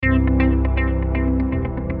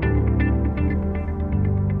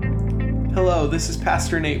Hello, this is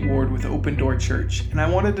Pastor Nate Ward with Open Door Church, and I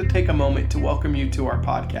wanted to take a moment to welcome you to our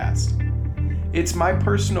podcast. It's my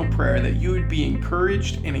personal prayer that you would be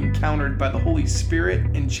encouraged and encountered by the Holy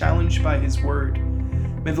Spirit and challenged by His Word.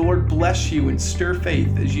 May the Lord bless you and stir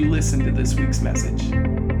faith as you listen to this week's message.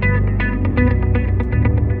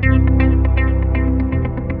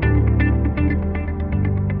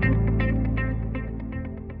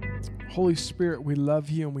 Holy Spirit, we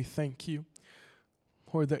love you and we thank you,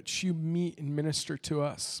 Lord, that you meet and minister to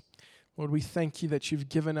us. Lord, we thank you that you've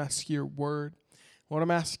given us your word. Lord,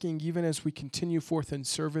 I'm asking, even as we continue forth in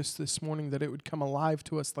service this morning, that it would come alive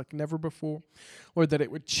to us like never before. Lord, that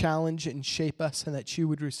it would challenge and shape us and that you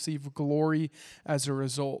would receive glory as a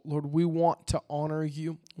result. Lord, we want to honor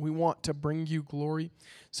you. We want to bring you glory.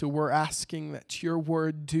 So we're asking that your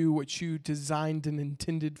word do what you designed and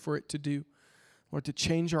intended for it to do. Lord, to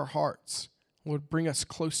change our hearts. Lord, bring us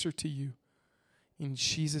closer to you. In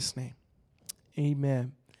Jesus' name,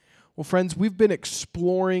 amen. Well, friends, we've been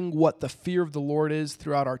exploring what the fear of the Lord is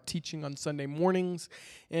throughout our teaching on Sunday mornings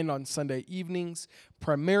and on Sunday evenings.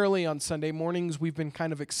 Primarily on Sunday mornings, we've been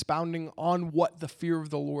kind of expounding on what the fear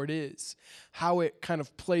of the Lord is, how it kind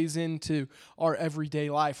of plays into our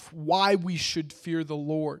everyday life, why we should fear the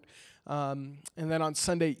Lord. And then on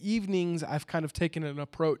Sunday evenings, I've kind of taken an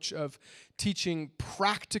approach of teaching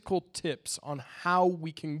practical tips on how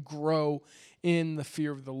we can grow in the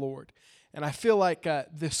fear of the Lord. And I feel like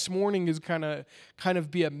this morning is kind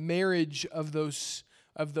of be a marriage of those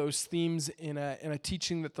themes in a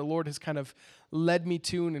teaching that the Lord has kind of led me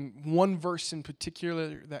to, and one verse in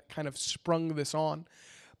particular that kind of sprung this on.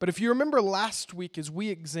 But if you remember last week, as we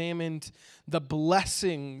examined the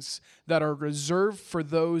blessings that are reserved for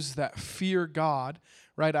those that fear God,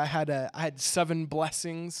 right? I had 7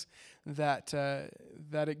 blessings that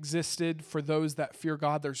existed for those that fear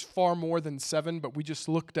God. There's far more than 7, but we just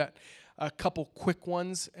looked at a couple quick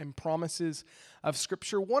ones and promises of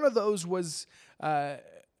Scripture. One of those was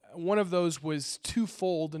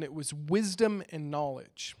twofold, and it was wisdom and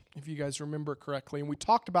knowledge, if you guys remember correctly. And we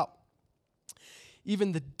talked about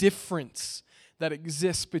even the difference that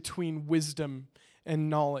exists between wisdom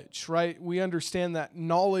and knowledge, right? We understand that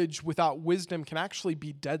knowledge without wisdom can actually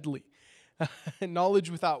be deadly.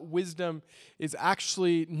 Knowledge without wisdom is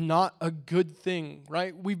actually not a good thing,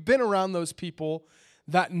 right? We've been around those people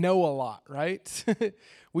that know a lot, right?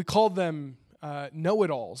 We call them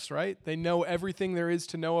know-it-alls, right? They know everything there is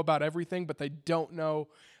to know about everything, but they don't know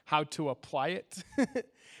how to apply it.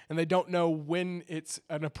 And they don't know when it's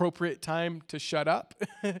an appropriate time to shut up.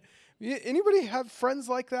 Anybody have friends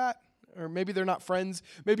like that? Or maybe they're not friends.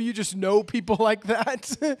 Maybe you just know people like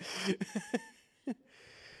that.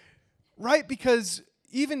 Right? Because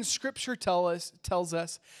even Scripture tells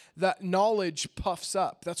us that knowledge puffs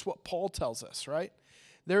up. That's what Paul tells us, right?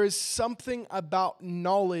 There is something about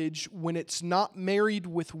knowledge when it's not married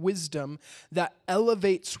with wisdom that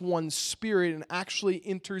elevates one's spirit and actually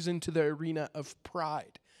enters into the arena of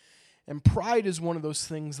pride. And pride is one of those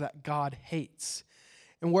things that God hates.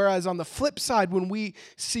 And whereas on the flip side, when we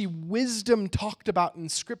see wisdom talked about in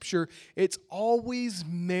Scripture, it's always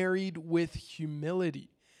married with humility.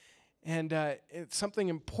 And it's something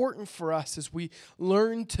important for us as we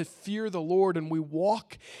learn to fear the Lord and we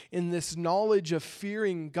walk in this knowledge of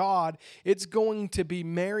fearing God. It's going to be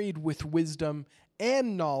married with wisdom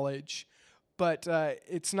and knowledge, but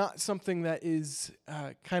it's not something that is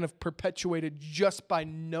kind of perpetuated just by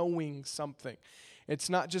knowing something. It's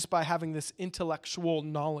not just by having this intellectual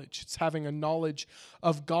knowledge. It's having a knowledge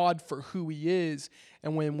of God for who He is.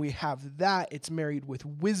 And when we have that, it's married with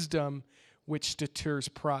wisdom, which deters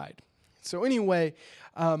pride. So anyway,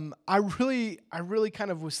 I really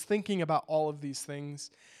kind of was thinking about all of these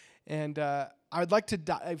things, and I'd like to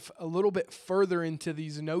dive a little bit further into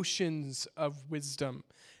these notions of wisdom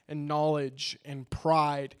and knowledge and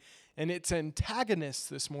pride, and its antagonists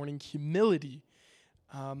this morning, humility,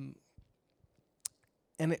 and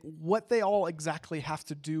what they all exactly have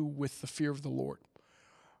to do with the fear of the Lord.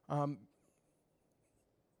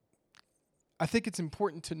 I think it's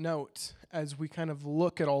important to note as we kind of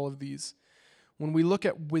look at all of these, when we look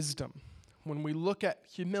at wisdom, when we look at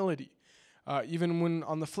humility, even when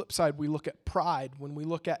on the flip side we look at pride, when we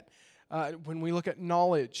look at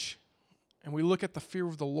knowledge, and we look at the fear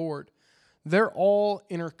of the Lord, they're all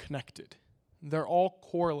interconnected. They're all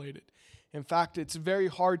correlated. In fact, it's very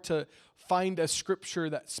hard to find a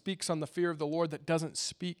scripture that speaks on the fear of the Lord that doesn't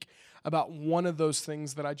speak about one of those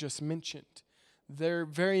things that I just mentioned. They're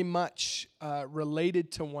very much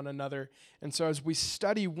related to one another. And so as we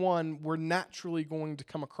study one, we're naturally going to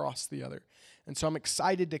come across the other. And so I'm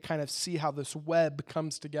excited to kind of see how this web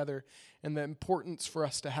comes together and the importance for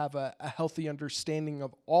us to have a healthy understanding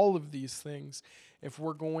of all of these things if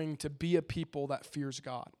we're going to be a people that fears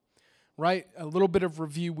God. Right? A little bit of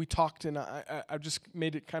review. We talked, and I just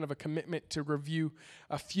made it kind of a commitment to review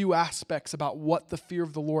a few aspects about what the fear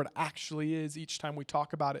of the Lord actually is each time we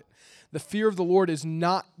talk about it. The fear of the Lord is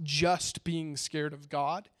not just being scared of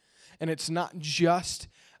God, and it's not just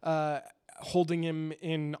holding him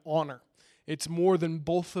in honor. It's more than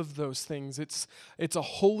both of those things. It's a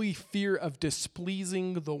holy fear of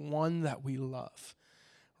displeasing the one that we love.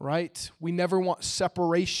 Right? We never want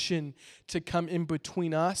separation to come in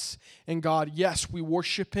between us and God. Yes, we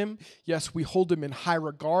worship him. Yes, we hold him in high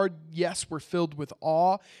regard. Yes, we're filled with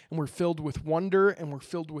awe and we're filled with wonder and we're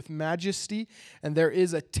filled with majesty. And there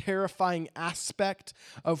is a terrifying aspect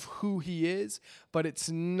of who he is, but it's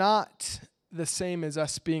not the same as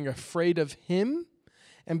us being afraid of him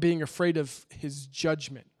and being afraid of his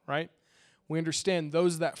judgment, right? We understand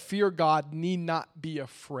those that fear God need not be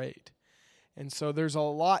afraid. And so there's a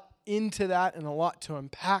lot into that and a lot to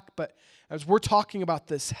unpack. But as we're talking about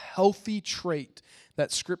this healthy trait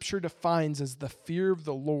that Scripture defines as the fear of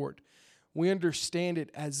the Lord, we understand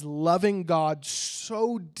it as loving God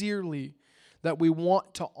so dearly that we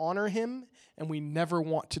want to honor him and we never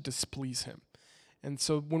want to displease him. And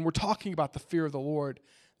so when we're talking about the fear of the Lord,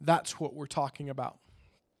 that's what we're talking about.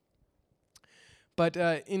 But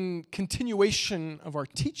in continuation of our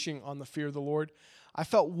teaching on the fear of the Lord, I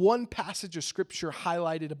felt one passage of Scripture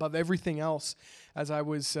highlighted above everything else as I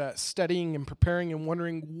was studying and preparing and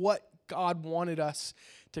wondering what God wanted us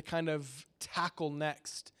to kind of tackle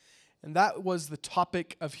next. And that was the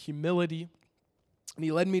topic of humility. And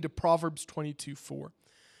he led me to Proverbs 22:4.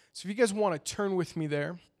 So if you guys want to turn with me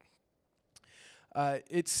there,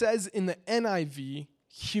 it says in the NIV,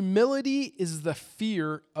 humility is the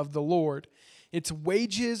fear of the Lord. Its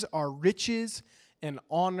wages are riches and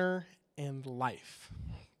honor and life.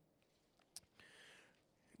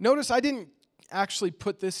 Notice I didn't actually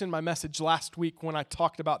put this in my message last week when I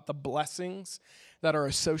talked about the blessings that are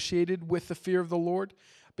associated with the fear of the Lord,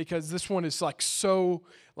 because this one is so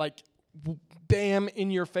bam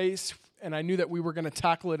in your face, and I knew that we were going to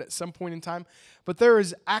tackle it at some point in time. But there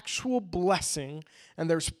is actual blessing, and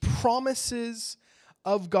there's promises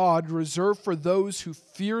of God reserved for those who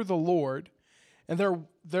fear the Lord, and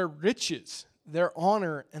they're riches, their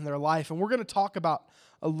honor, and their life. And we're going to talk about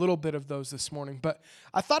a little bit of those this morning. But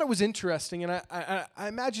I thought it was interesting, and I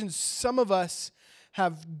imagine some of us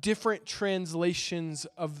have different translations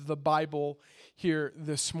of the Bible here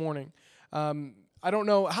this morning. I don't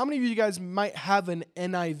know, how many of you guys might have an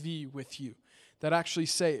NIV with you that actually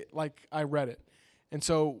say it like I read it? And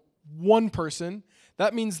so one person,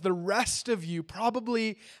 that means the rest of you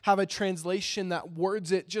probably have a translation that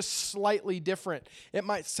words it just slightly different. It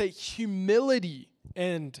might say humility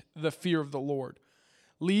and the fear of the Lord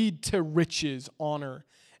lead to riches, honor,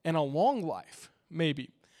 and a long life,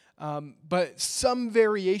 maybe. But some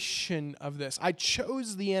variation of this. I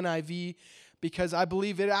chose the NIV because I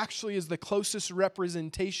believe it actually is the closest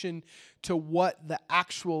representation to what the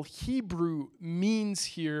actual Hebrew means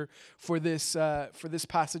here for this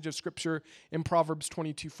passage of Scripture in Proverbs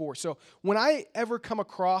 22:4. So when I ever come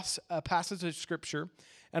across a passage of Scripture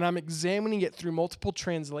and I'm examining it through multiple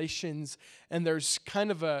translations and there's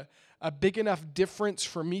kind of a big enough difference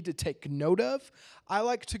for me to take note of, I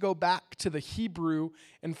like to go back to the Hebrew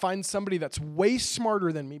and find somebody that's way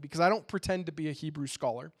smarter than me, because I don't pretend to be a Hebrew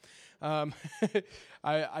scholar. My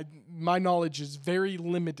knowledge is very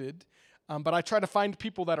limited, but I try to find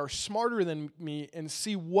people that are smarter than me and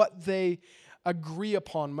see what they agree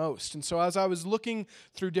upon most. And so as I was looking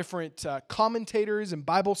through different commentators and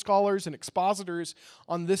Bible scholars and expositors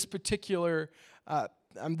on this particular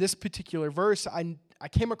verse, I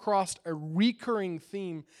came across a recurring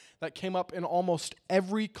theme that came up in almost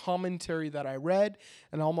every commentary that I read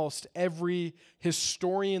and almost every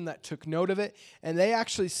historian that took note of it. And they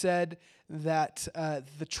actually said that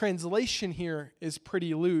the translation here is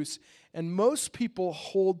pretty loose. And most people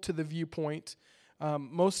hold to the viewpoint,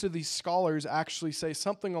 most of these scholars actually say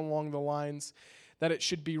something along the lines that it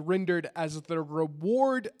should be rendered as the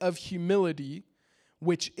reward of humility,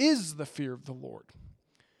 which is the fear of the Lord,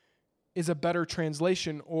 is a better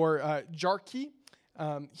translation. Or Jarkey,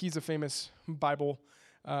 he's a famous Bible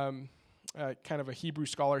kind of a Hebrew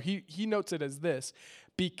scholar. He notes it as this: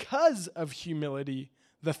 because of humility,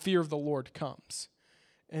 the fear of the Lord comes.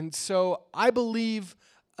 And so I believe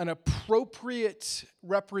an appropriate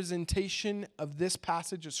representation of this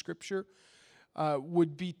passage of Scripture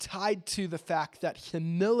would be tied to the fact that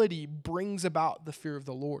humility brings about the fear of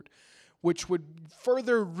the Lord. which would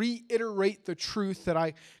further reiterate the truth that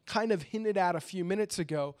I kind of hinted at a few minutes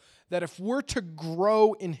ago, that if we're to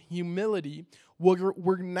grow in humility,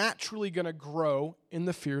 we're naturally going to grow in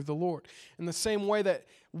the fear of the Lord. In the same way that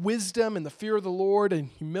wisdom and the fear of the Lord and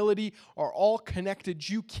humility are all connected,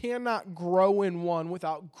 you cannot grow in one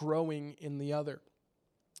without growing in the other.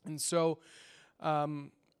 And so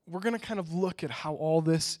we're going to kind of look at how all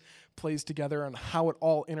this plays together and how it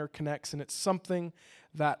all interconnects, and it's something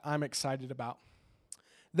that I'm excited about.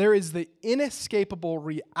 There is the inescapable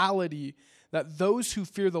reality that those who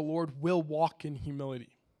fear the Lord will walk in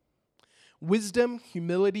humility. Wisdom,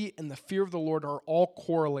 humility, and the fear of the Lord are all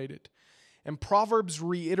correlated. And Proverbs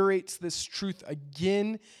reiterates this truth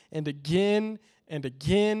again and again and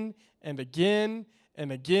again and again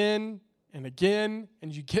and again and again,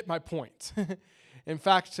 and you get my point. In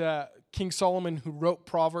fact, King Solomon, who wrote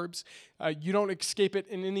Proverbs, you don't escape it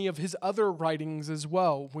in any of his other writings as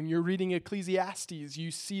well. When you're reading Ecclesiastes, you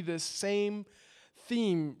see this same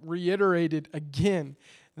theme reiterated again,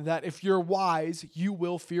 that if you're wise, you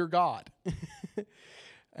will fear God.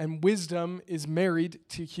 And wisdom is married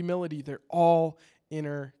to humility. They're all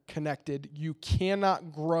interconnected. You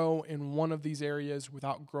cannot grow in one of these areas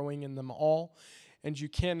without growing in them all, and you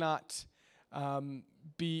cannot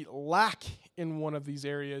be lack in one of these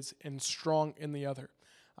areas and strong in the other.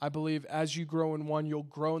 I believe as you grow in one, you'll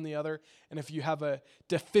grow in the other. And if you have a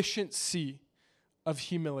deficiency of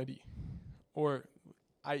humility, or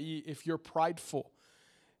i.e., if you're prideful,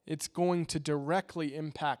 it's going to directly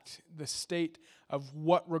impact the state of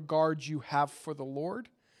what regard you have for the Lord,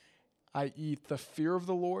 i.e., the fear of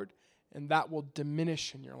the Lord, and that will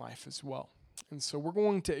diminish in your life as well. And so we're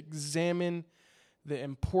going to examine the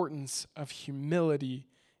importance of humility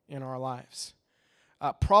in our lives.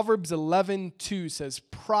 Proverbs 11:2 says,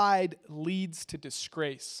 "Pride leads to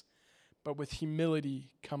disgrace, but with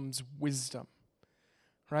humility comes wisdom."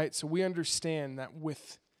 Right? So we understand that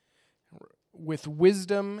with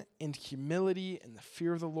wisdom and humility and the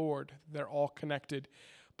fear of the Lord, they're all connected.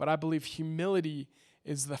 But I believe humility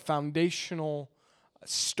is the foundational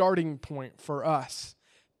starting point for us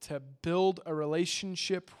to build a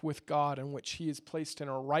relationship with God in which He is placed in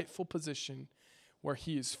a rightful position where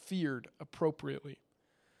He is feared appropriately.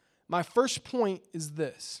 My first point is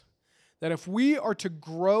this, that if we are to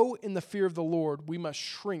grow in the fear of the Lord, we must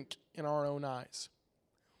shrink in our own eyes.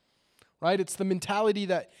 Right? It's the mentality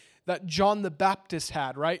that John the Baptist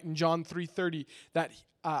had, right? In John 3:30, that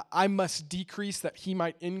I must decrease that He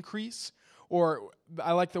might increase. Or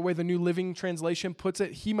I like the way the New Living Translation puts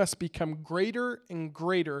it, He must become greater and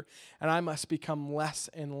greater, and I must become less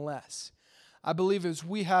and less. I believe as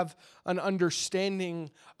we have an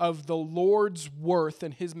understanding of the Lord's worth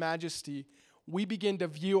and His majesty, we begin to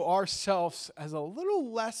view ourselves as a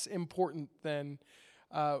little less important than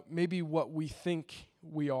maybe what we think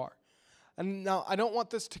we are. And now, I don't want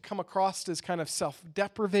this to come across as kind of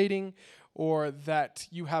self-deprivating or that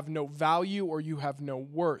you have no value or you have no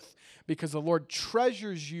worth, because the Lord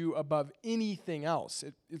treasures you above anything else.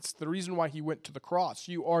 It's the reason why He went to the cross.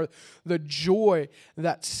 You are the joy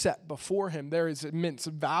that's set before Him. There is immense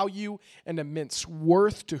value and immense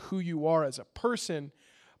worth to who you are as a person,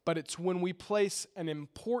 but it's when we place an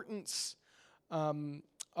importance upon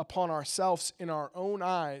ourselves in our own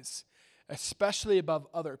eyes, especially above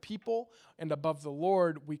other people and above the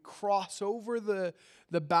Lord, we cross over the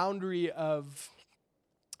boundary of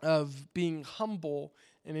being humble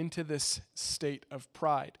and into this state of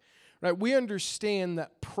pride. Right? We understand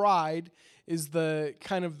that pride is the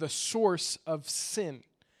kind of the source of sin,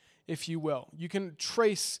 if you will. You can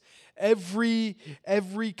trace every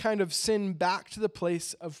kind of sin back to the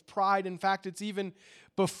place of pride. In fact, it's even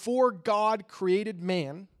before God created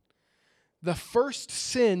man, the first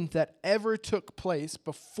sin that ever took place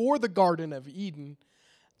before the Garden of Eden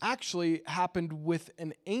actually happened with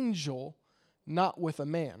an angel, not with a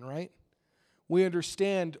man, right? We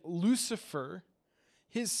understand Lucifer,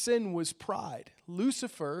 his sin was pride.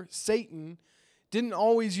 Lucifer, Satan, didn't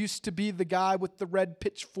always used to be the guy with the red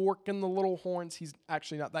pitchfork and the little horns. He's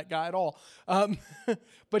actually not that guy at all.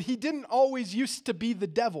 But he didn't always used to be the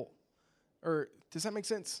devil. Or does that make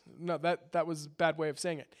sense? No, that was a bad way of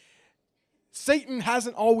saying it. Satan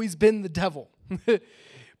hasn't always been the devil.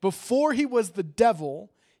 Before he was the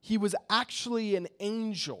devil, he was actually an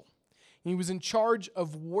angel. He was in charge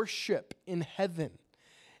of worship in heaven.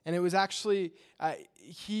 And it was actually,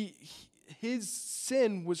 his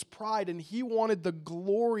sin was pride, and he wanted the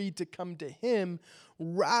glory to come to him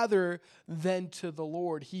rather than to the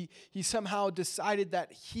Lord. He somehow decided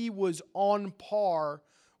that he was on par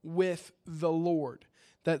with the Lord,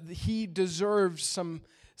 that he deserved some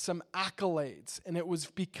some accolades. And it was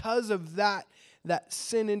because of that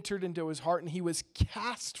sin entered into his heart, and he was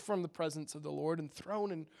cast from the presence of the Lord and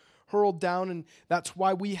thrown and hurled down. And that's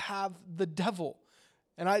why we have the devil.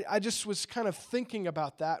 And I just was kind of thinking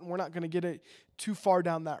about that, and we're not going to get it too far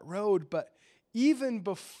down that road. But even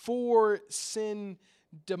before sin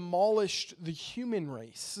demolished the human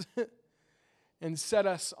race and set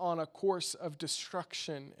us on a course of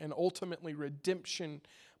destruction and ultimately redemption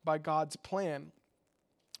by God's plan,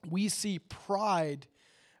 we see pride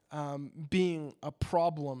being a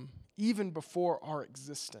problem even before our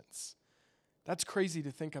existence. That's crazy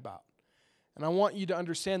to think about. And I want you to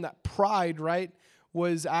understand that pride, right,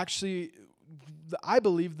 was actually, I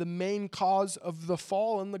believe, the main cause of the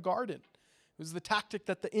fall in the garden. It was the tactic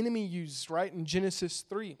that the enemy used, right, in Genesis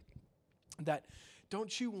 3. That,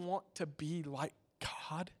 don't you want to be like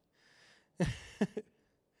God?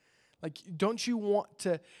 Like, don't you want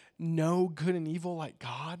to know good and evil like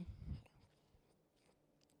God?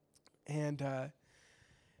 And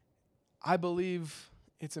I believe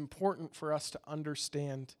it's important for us to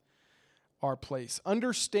understand our place.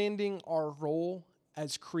 Understanding our role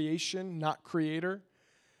as creation, not creator.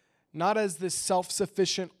 Not as this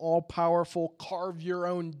self-sufficient, all-powerful,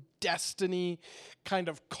 carve-your-own destiny kind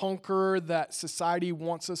of conqueror that society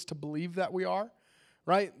wants us to believe that we are,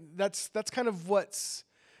 right? That's kind of what's,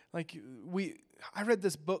 like, I read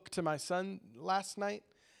this book to my son last night,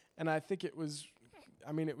 and I think it was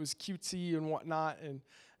cutesy and whatnot, and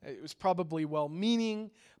it was probably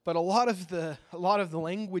well-meaning, but a lot of the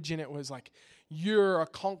language in it was like, you're a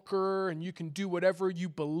conqueror and you can do whatever you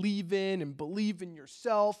believe in and believe in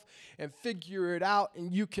yourself and figure it out and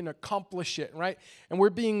you can accomplish it, right? And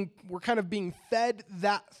we're kind of being fed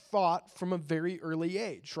that thought from a very early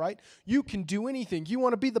age, right? You can do anything. You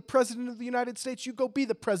want to be the president of the United States, you go be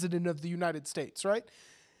the president of the United States, right?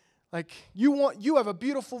 Like, you have a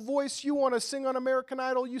beautiful voice, you want to sing on American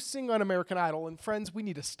Idol, you sing on American Idol. And friends, we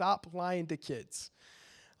need to stop lying to kids.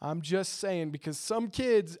 I'm just saying, because some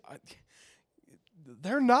kids,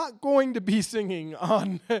 they're not going to be singing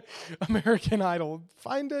on American Idol.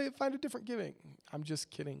 Find a different giving. I'm just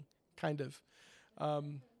kidding, kind of.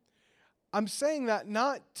 I'm saying that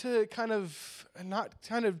not to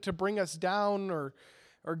bring us down or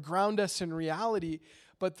ground us in reality,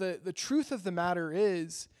 but the truth of the matter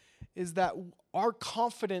is that our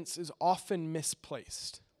confidence is often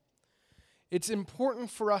misplaced. It's important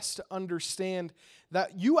for us to understand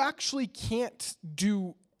that you actually can't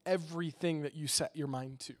do everything that you set your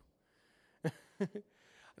mind to.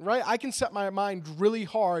 Right? I can set my mind really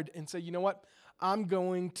hard and say, you know what? I'm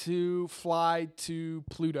going to fly to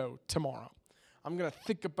Pluto tomorrow. I'm going to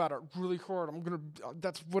think about it really hard.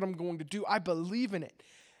 That's what I'm going to do. I believe in it.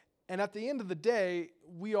 And at the end of the day,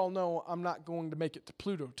 we all know I'm not going to make it to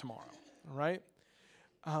Pluto tomorrow, right?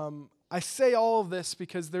 I say all of this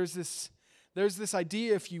because there's this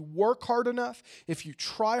idea, if you work hard enough, if you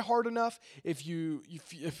try hard enough, if you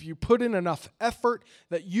put in enough effort,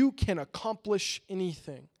 that you can accomplish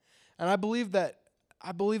anything. And I believe that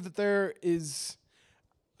there is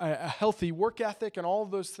a healthy work ethic and all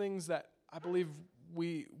of those things that I believe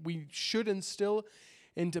we should instill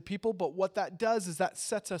into people. But what that does is that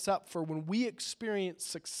sets us up for when we experience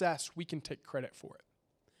success, we can take credit for it.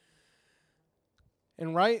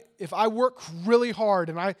 And right, if I work really hard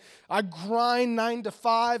and I grind 9 to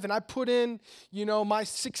 5 and I put in, my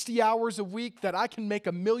 60 hours a week, that I can make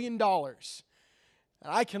 $1 million. And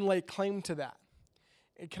I can lay claim to that.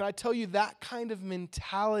 And can I tell you, that kind of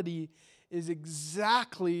mentality is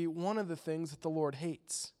exactly one of the things that the Lord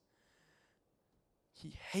hates.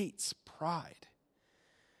 He hates pride.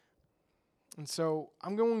 And so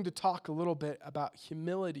I'm going to talk a little bit about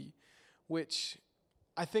humility, which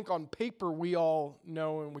I think on paper we all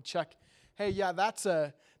know and we check, hey, yeah, that's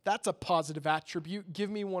a positive attribute. Give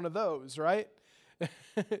me one of those, right?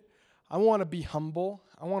 I want to be humble.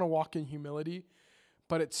 I want to walk in humility.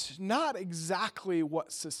 But it's not exactly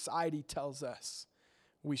what society tells us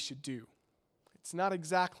we should do. It's not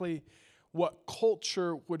exactly what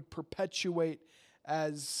culture would perpetuate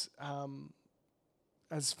as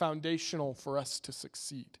foundational for us to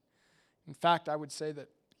succeed. In fact, I would say that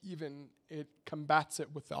even it combats it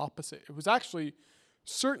with the opposite. It was actually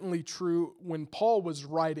certainly true when Paul was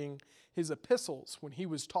writing his epistles, when he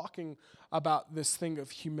was talking about this thing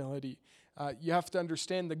of humility. You have to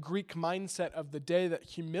understand the Greek mindset of the day, that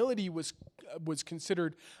humility was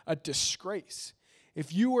considered a disgrace.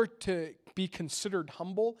 If you were to be considered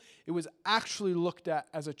humble, it was actually looked at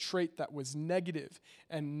as a trait that was negative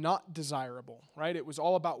and not desirable, right? It was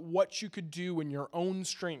all about what you could do in your own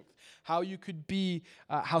strength, how you could be,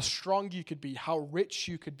 how strong you could be, how rich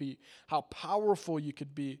you could be, how powerful you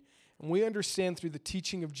could be. And we understand through the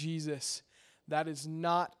teaching of Jesus that is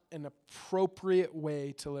not an appropriate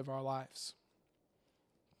way to live our lives.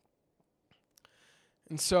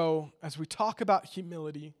 And so, as we talk about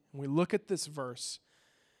humility, and we look at this verse,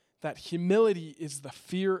 that humility is the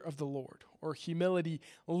fear of the Lord, or humility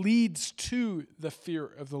leads to the fear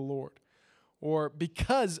of the Lord, or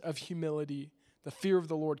because of humility, the fear of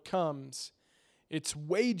the Lord comes. Its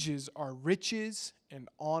wages are riches and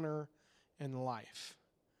honor and life.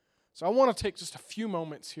 So I want to take just a few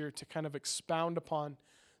moments here to kind of expound upon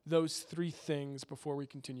those three things before we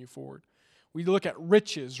continue forward. We look at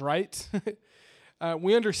riches, right?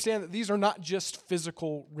 We understand that these are not just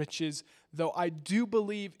physical riches, though I do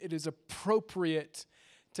believe it is appropriate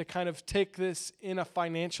to kind of take this in a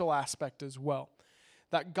financial aspect as well.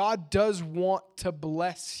 That God does want to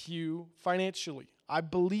bless you financially. I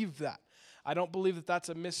believe that. I don't believe that that's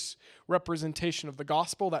a misrepresentation of the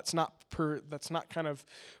gospel. That's not kind of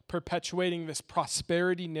perpetuating this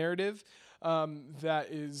prosperity narrative that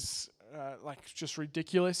is like just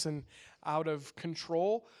ridiculous and out of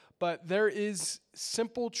control. But there is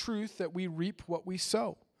simple truth that we reap what we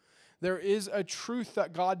sow. There is a truth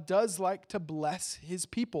that God does like to bless his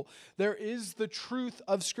people. There is the truth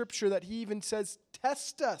of Scripture that he even says,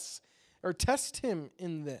 test us, or test him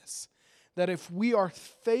in this. That if we are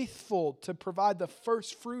faithful to provide the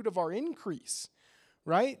first fruit of our increase,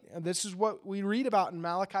 right? And this is what we read about in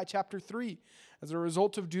Malachi chapter 3. As a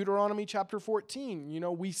result of Deuteronomy chapter 14,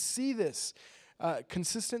 we see this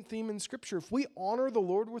consistent theme in Scripture. If we honor the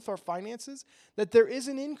Lord with our finances, that there is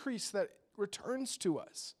an increase that returns to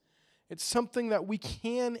us. It's something that we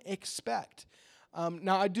can expect.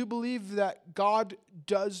 Now, I do believe that God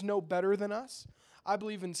does know better than us. I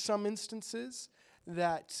believe in some instances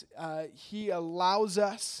that he allows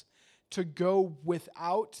us to go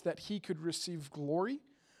without, that he could receive glory.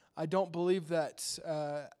 I don't believe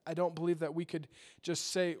that we could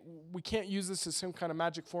just say, we can't use this as some kind of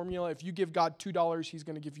magic formula. If you give God $2, he's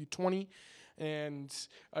going to give you 20, and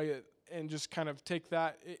just kind of take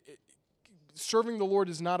that. Serving the Lord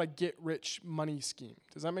is not a get-rich money scheme.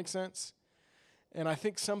 Does that make sense? And I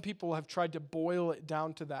think some people have tried to boil it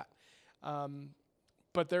down to that.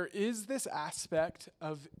 But there is this aspect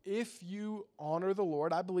of, if you honor the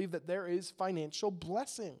Lord, I believe that there is financial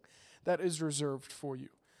blessing that is reserved for you.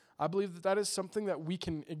 I believe that that is something that we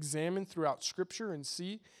can examine throughout Scripture and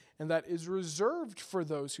see, and that is reserved for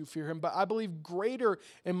those who fear him. But I believe greater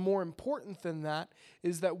and more important than that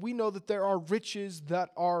is that we know that there are riches that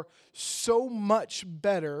are so much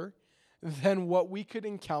better than what we could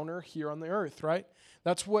encounter here on the earth, right?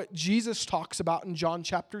 That's what Jesus talks about in John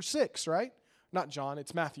chapter 6, right? Not John,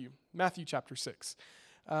 it's Matthew. Matthew chapter 6.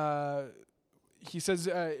 He says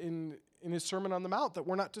in his Sermon on the Mount that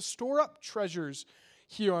we're not to store up treasures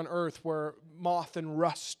here on earth where moth and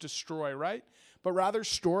rust destroy, right? But rather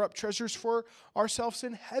store up treasures for ourselves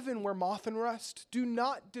in heaven where moth and rust do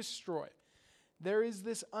not destroy. There is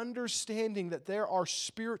this understanding that there are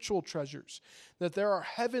spiritual treasures, that there are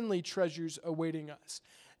heavenly treasures awaiting us.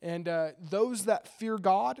 And those that fear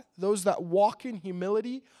God, those that walk in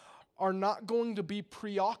humility, are not going to be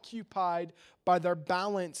preoccupied by their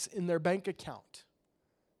balance in their bank account.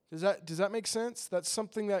 Does that make sense? That's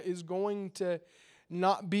something that is going to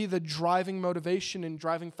not be the driving motivation and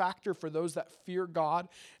driving factor for those that fear God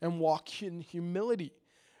and walk in humility.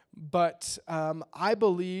 But I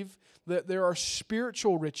believe that there are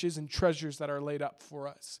spiritual riches and treasures that are laid up for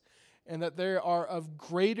us, and that they are of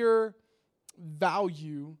greater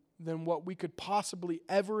value than what we could possibly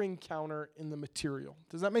ever encounter in the material.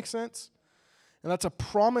 Does that make sense? And that's a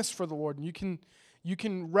promise for the Lord, and you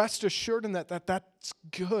can rest assured in that's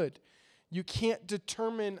good. You can't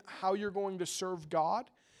determine how you're going to serve God.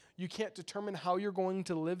 You can't determine how you're going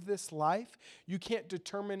to live this life. You can't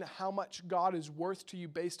determine how much God is worth to you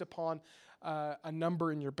based upon a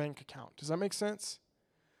number in your bank account. Does that make sense?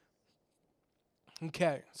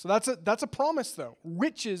 Okay, so that's a promise, though.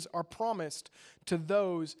 Riches are promised to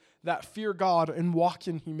those that fear God and walk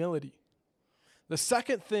in humility. The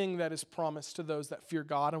second thing that is promised to those that fear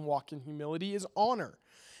God and walk in humility is honor.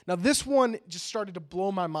 Now, this one just started to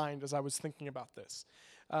blow my mind as I was thinking about this.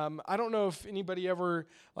 I don't know if anybody ever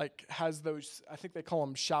has those, I think they call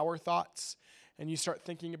them shower thoughts, and you start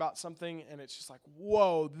thinking about something, and it's just like,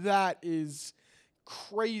 whoa, that is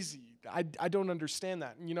crazy. I don't understand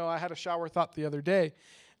that. And, I had a shower thought the other day,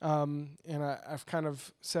 and I've kind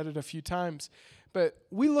of said it a few times, but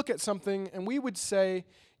we look at something and we would say,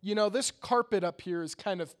 this carpet up here is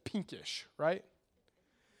kind of pinkish, right?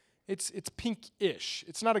 It's pinkish.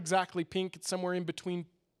 It's not exactly pink. It's somewhere in between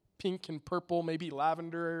pink and purple, maybe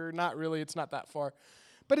lavender. Not really. It's not that far.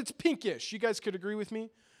 But it's pinkish. You guys could agree with me?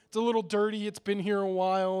 It's a little dirty. It's been here a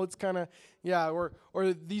while. It's kind of,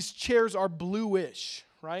 or these chairs are bluish,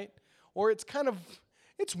 right? Or it's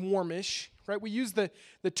it's warmish, right? We use the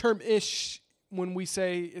term ish when we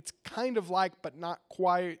say it's kind of like, but not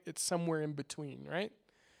quite. It's somewhere in between, right?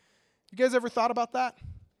 You guys ever thought about that?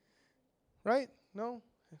 Right? No?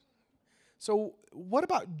 So what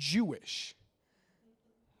about Jewish?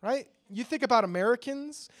 Right? You think about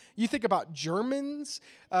Americans, you think about Germans,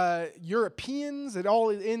 Europeans, it all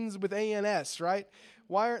ends with A-N-S, right?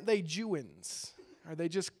 Why aren't they Jewins? Are they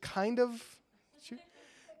just kind of Jew?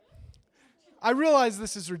 I realize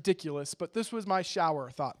this is ridiculous, but this was my shower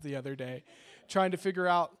thought the other day, trying to figure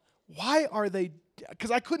out why are they,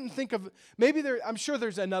 because I couldn't think of, I'm sure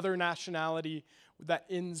there's another nationality that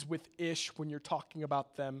ends with ish when you're talking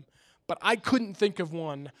about them, but I couldn't think of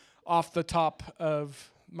one off the top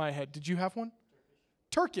of my head. Did you have one?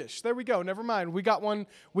 Turkish. There we go. Never mind. We got one.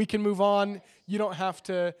 We can move on. You don't have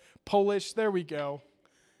to. Polish. There we go.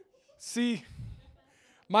 See,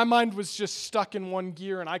 my mind was just stuck in one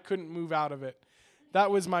gear and I couldn't move out of it. That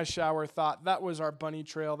was my shower thought. That was our bunny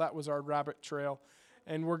trail. That was our rabbit trail.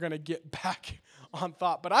 And we're going to get back on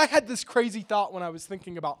thought. But I had this crazy thought when I was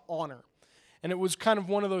thinking about honor. And it was kind of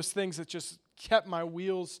one of those things that just kept my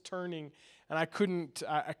wheels turning and I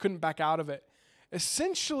couldn't back out of it.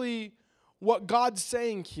 Essentially, what God's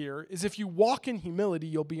saying here is if you walk in humility,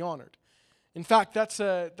 you'll be honored. In fact, that's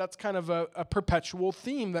kind of a perpetual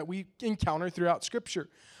theme that we encounter throughout Scripture.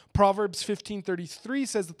 Proverbs 15:33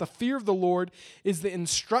 says that the fear of the Lord is the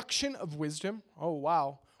instruction of wisdom. Oh,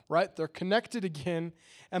 wow, right? They're connected again.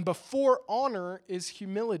 And before honor is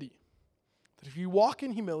humility. That if you walk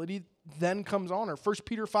in humility, then comes honor. 1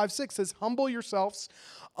 Peter 5:6 says, humble yourselves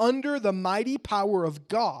under the mighty power of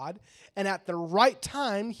God, and at the right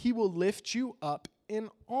time, he will lift you up in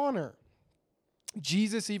honor.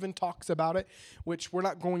 Jesus even talks about it, which we're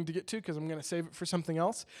not going to get to because I'm going to save it for something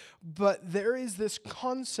else. But there is this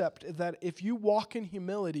concept that if you walk in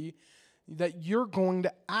humility, that you're going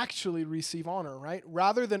to actually receive honor, right?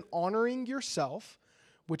 Rather than honoring yourself,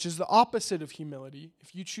 which is the opposite of humility,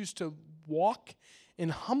 if you choose to walk in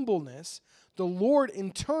humbleness, the Lord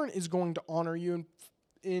in turn is going to honor you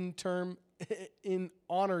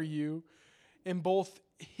honor you in both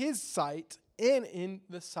his sight and in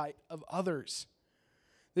the sight of others.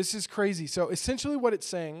 This is crazy. So essentially what it's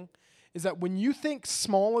saying is that when you think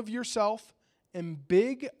small of yourself and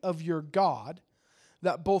big of your God,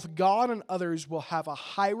 that both God and others will have a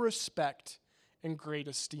high respect and great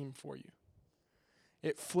esteem for you.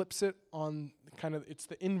 It flips it on it's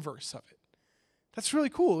the inverse of it. That's really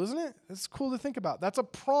cool, isn't it? That's cool to think about. That's a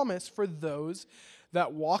promise for those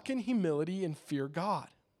that walk in humility and fear God.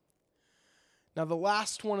 Now, the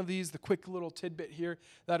last one of these, the quick little tidbit here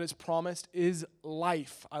that is promised is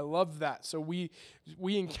life. I love that. So we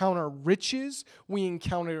encounter riches, we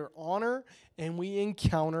encounter honor, and we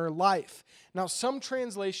encounter life. Now, some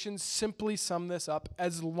translations simply sum this up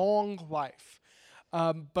as long life.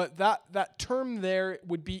 But that term there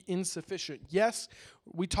would be insufficient. Yes,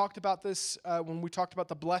 we talked about this when we talked about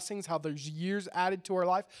the blessings, how there's years added to our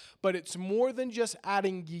life, but it's more than just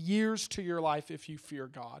adding years to your life if you fear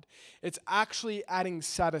God. It's actually adding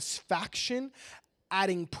satisfaction,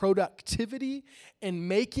 adding productivity, and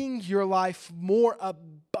making your life more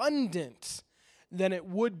abundant than it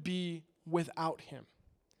would be without him.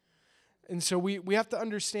 And so we have to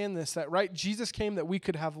understand this, that, right, Jesus came that we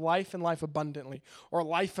could have life and life abundantly, or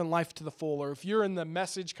life and life to the full, or if you're in the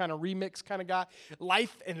Message kind of remix kind of guy,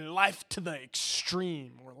 life and life to the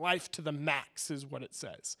extreme, or life to the max is what it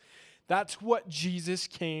says. That's what Jesus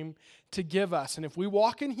came to give us. And if we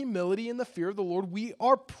walk in humility and the fear of the Lord, we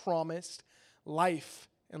are promised life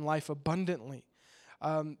and life abundantly.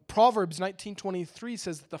 Proverbs 19:23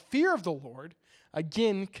 says that the fear of the Lord,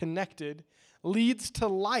 again connected, leads to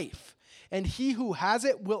life. And he who has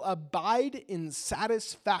it will abide in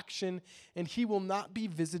satisfaction, and he will not be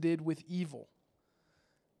visited with evil.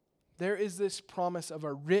 There is this promise of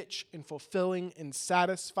a rich and fulfilling and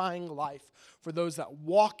satisfying life for those that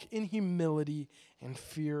walk in humility and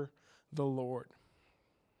fear the Lord.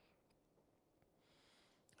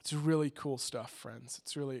 It's really cool stuff, friends.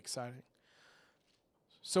 It's really exciting.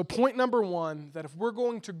 So point number one, that if we're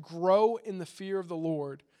going to grow in the fear of the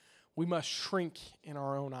Lord, we must shrink in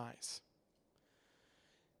our own eyes.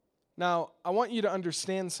 Now, I want you to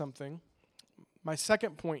understand something. My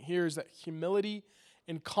second point here is that humility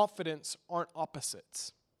and confidence aren't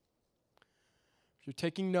opposites. If you're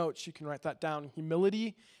taking notes, you can write that down.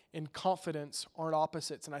 Humility and confidence aren't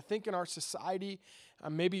opposites. And I think in our society,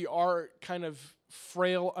 maybe our kind of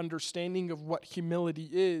frail understanding of what humility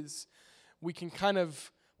is, we can kind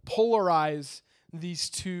of polarize these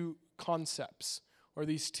two concepts, or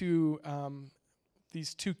these two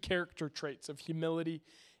character traits of humility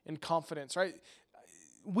and confidence, right?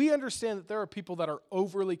 We understand that there are people that are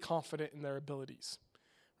overly confident in their abilities,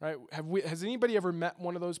 right? Has anybody ever met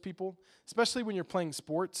one of those people, especially when you're playing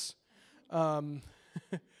sports?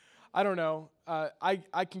 I don't know.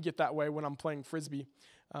 I can get that way when I'm playing Frisbee.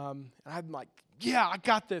 And I'm like, yeah, I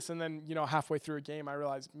got this. And then, halfway through a game, I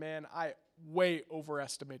realized, man, I way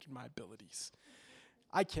overestimated my abilities.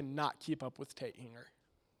 I cannot keep up with Tate Hinger.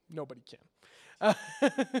 Nobody can.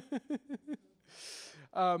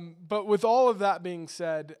 But with all of that being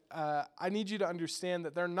said, I need you to understand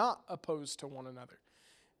that they're not opposed to one another.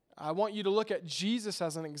 I want you to look at Jesus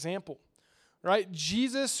as an example, right?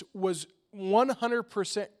 Jesus was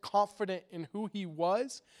 100% confident in who he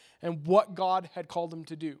was and what God had called him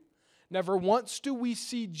to do. Never once do we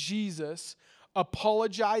see Jesus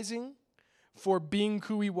apologizing for being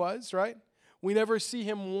who he was, right? We never see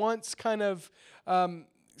him once kind of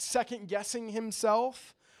second-guessing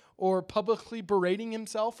himself or publicly berating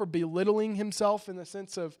himself or belittling himself in the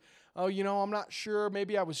sense of, I'm not sure,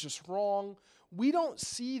 maybe I was just wrong. We don't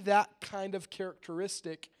see that kind of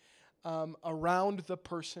characteristic around the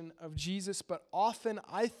person of Jesus, but often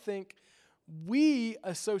I think we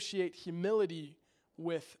associate humility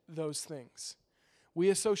with those things. We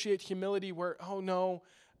associate humility where,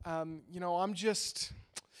 I'm just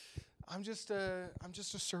a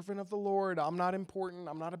servant of the Lord. I'm not important.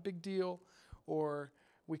 I'm not a big deal. Or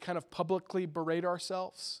we kind of publicly berate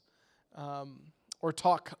ourselves or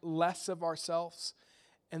talk less of ourselves.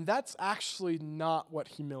 And that's actually not what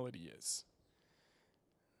humility is.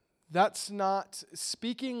 That's not,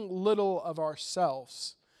 speaking little of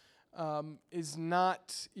ourselves is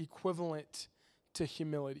not equivalent to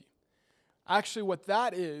humility. Actually, what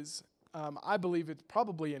that is, I believe it's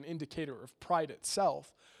probably an indicator of pride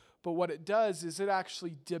itself. But what it does is it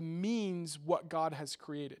actually demeans what God has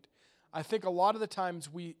created. I think a lot of the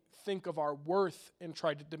times we think of our worth and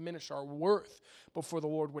try to diminish our worth before the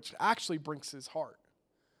Lord, which actually breaks his heart.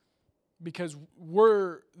 Because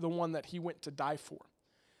we're the one that he went to die for.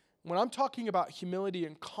 When I'm talking about humility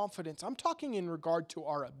and confidence, I'm talking in regard to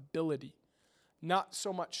our ability, not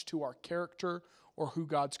so much to our character or who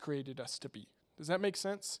God's created us to be. Does that make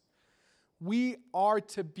sense? We are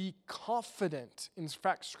to be confident. In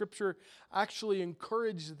fact, Scripture actually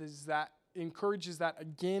encourages that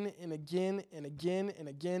again and again and again and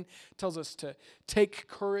again. It tells us to take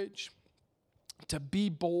courage, to be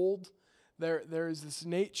bold. There is this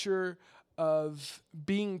nature of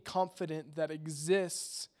being confident that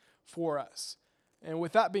exists for us. And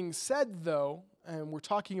with that being said, though, and we're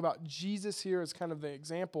talking about Jesus here as kind of the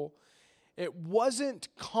example, it wasn't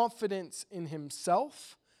confidence in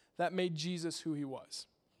himself that made Jesus who he was.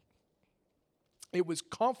 It was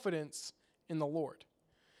confidence in the Lord.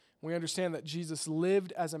 We understand that Jesus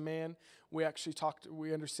lived as a man. We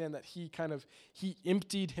understand that he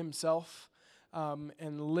emptied himself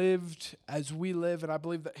and lived as we live. And I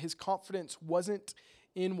believe that his confidence wasn't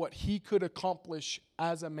in what he could accomplish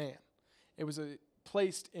as a man. It was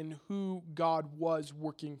placed in who God was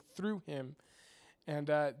working through him. And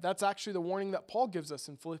that's actually the warning that Paul gives us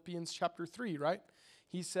in Philippians chapter 3, right?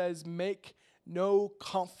 He says, make no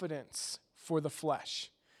confidence for the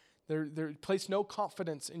flesh. Place no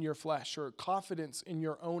confidence in your flesh or confidence in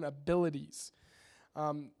your own abilities.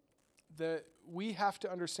 We have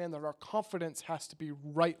to understand that our confidence has to be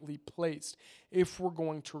rightly placed if we're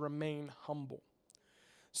going to remain humble.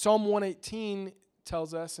 Psalm 118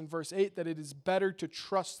 tells us in verse 8 that it is better to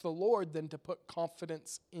trust the Lord than to put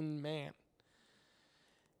confidence in man.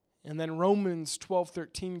 And then Romans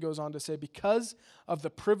 12:13 goes on to say, because of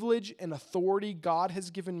the privilege and authority God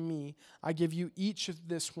has given me, I give you each of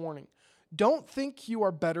this warning. Don't think you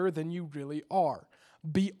are better than you really are.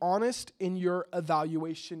 Be honest in your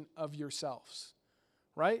evaluation of yourselves.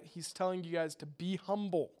 Right? He's telling you guys to be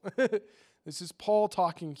humble. This is Paul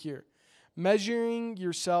talking here. Measuring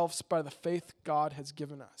yourselves by the faith God has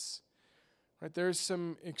given us. Right? There's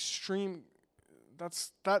some extreme...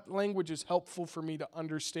 That language is helpful for me to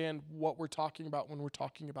understand what we're talking about when we're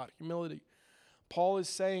talking about humility. Paul is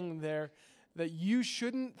saying there that you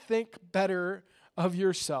shouldn't think better of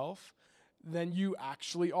yourself than you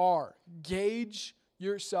actually are. Gauge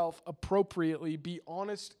yourself appropriately. Be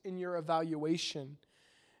honest in your evaluation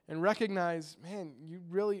and recognize, man, you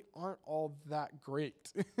really aren't all that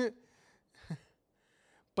great.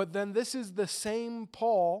 But then this is the same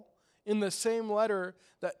Paul in the same letter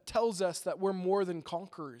that tells us that we're more than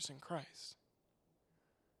conquerors in Christ.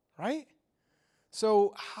 Right?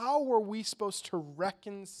 So how are we supposed to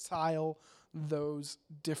reconcile those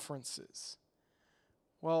differences?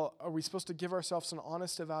 Well, are we supposed to give ourselves an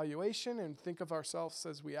honest evaluation and think of ourselves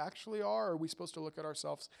as we actually are? Or are we supposed to look at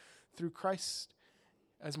ourselves through Christ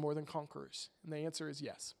as more than conquerors? And the answer is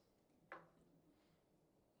yes.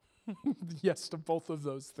 Yes to both of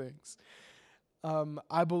those things.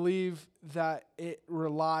 I believe that it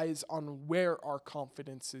relies on where our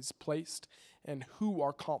confidence is placed and who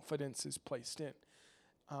our confidence is placed in.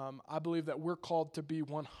 I believe that we're called to be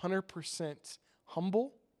 100%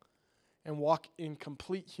 humble and walk in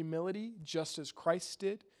complete humility, just as Christ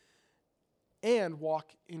did, and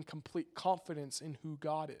walk in complete confidence in who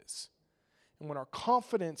God is. And when our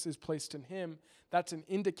confidence is placed in Him, that's an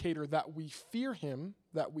indicator that we fear Him,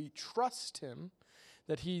 that we trust Him,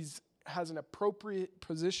 that He has an appropriate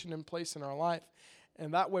position in place in our life.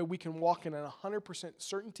 And that way we can walk in 100%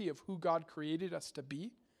 certainty of who God created us to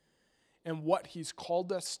be and what He's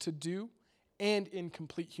called us to do, and in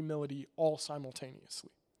complete humility all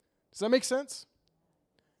simultaneously. Does that make sense?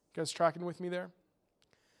 You guys tracking with me there?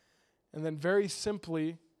 And then very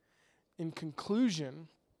simply, in conclusion,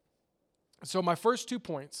 so my first 2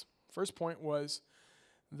 points. First point was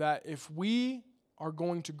that if we are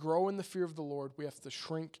going to grow in the fear of the Lord, we have to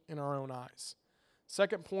shrink in our own eyes.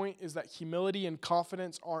 Second point is that humility and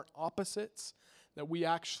confidence aren't opposites, that we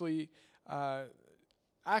actually, I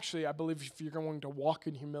believe if you're going to walk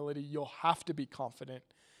in humility, you'll have to be confident,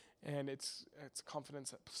 and it's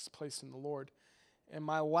confidence that's placed in the Lord. And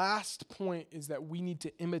my last point is that we need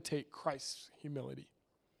to imitate Christ's humility.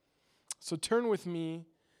 So turn with me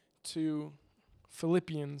to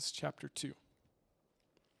Philippians chapter 2.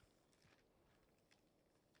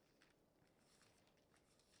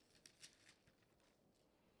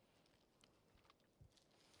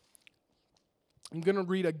 I'm going to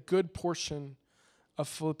read a good portion of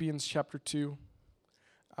Philippians chapter 2.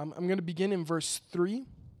 I'm going to begin in verse 3.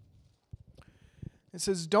 It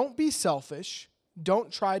says, "Don't be selfish.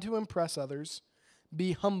 Don't try to impress others.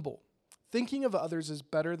 Be humble, thinking of others as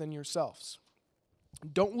better than yourselves.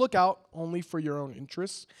 Don't look out only for your own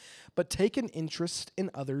interests, but take an interest in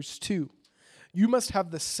others too. You must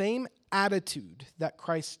have the same attitude that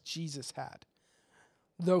Christ Jesus had.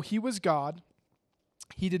 Though He was God,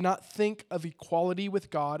 He did not think of equality with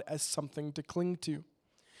God as something to cling to.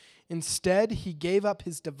 Instead, He gave up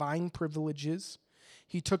His divine privileges.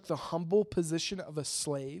 He took the humble position of a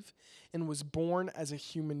slave and was born as a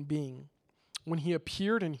human being. When He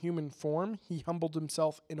appeared in human form, He humbled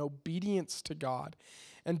Himself in obedience to God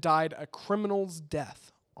and died a criminal's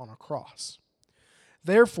death on a cross.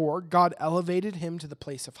 Therefore, God elevated Him to the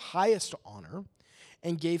place of highest honor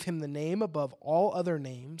and gave Him the name above all other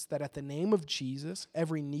names, that at the name of Jesus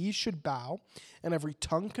every knee should bow and every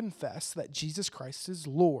tongue confess that Jesus Christ is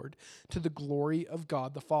Lord, to the glory of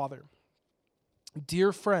God the Father.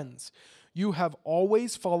 Dear friends, you have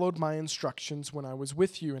always followed my instructions when I was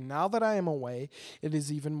with you, and now that I am away, it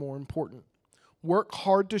is even more important. Work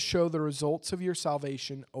hard to show the results of your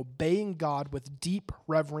salvation, obeying God with deep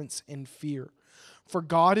reverence and fear. For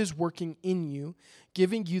God is working in you,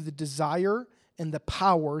 giving you the desire and the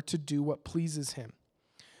power to do what pleases Him.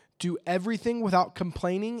 Do everything without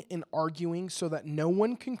complaining and arguing so that no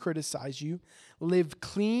one can criticize you. Live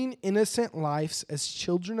clean, innocent lives as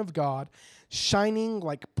children of God, shining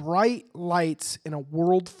like bright lights in a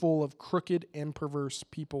world full of crooked and perverse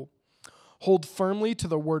people. Hold firmly to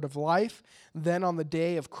the word of life. Then on the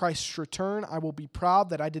day of Christ's return, I will be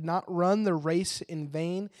proud that I did not run the race in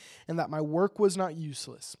vain and that my work was not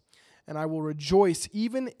useless. And I will rejoice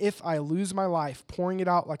even if I lose my life, pouring it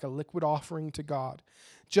out like a liquid offering to God.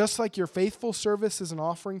 Just like your faithful service is an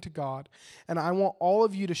offering to God, and I want all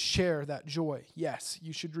of you to share that joy. Yes,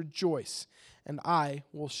 you should rejoice, and I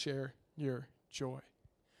will share your joy.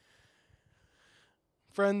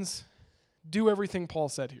 Friends, do everything Paul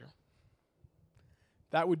said here.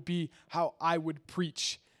 That would be how I would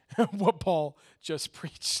preach what Paul just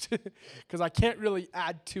preached, because I can't really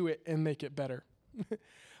add to it and make it better.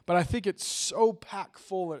 But I think it's so packed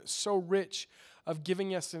full and it's so rich of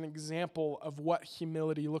giving us an example of what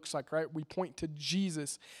humility looks like, right? We point to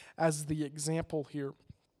Jesus as the example here.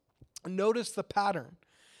 Notice the pattern.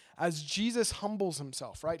 As Jesus humbles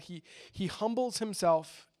Himself, right? He humbles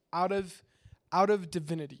Himself out of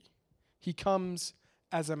divinity. He comes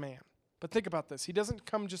as a man. But think about this. He doesn't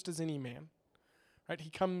come just as any man. Right?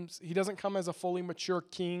 He doesn't come as a fully mature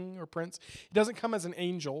king or prince. He doesn't come as an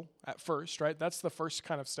angel at first, right? That's the first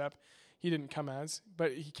kind of step. He didn't come as,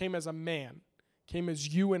 but He came as a man. came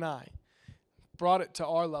as you and I, brought it to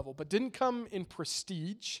our level, but didn't come in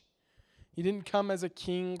prestige. He didn't come as a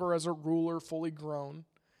king or as a ruler fully grown.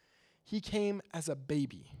 He came as a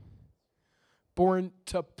baby, born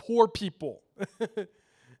to poor people,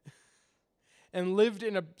 and lived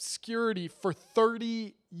in obscurity for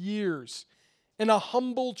 30 years in a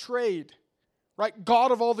humble trade, right?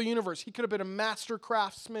 God of all the universe. He could have been a master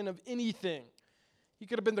craftsman of anything. He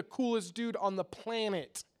could have been the coolest dude on the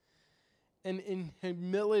planet. And in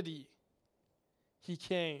humility, he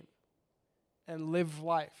came and lived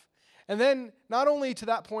life. And then, not only to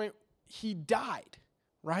that point, he died,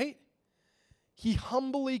 right? He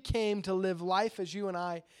humbly came to live life as you and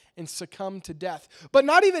I and succumb to death. But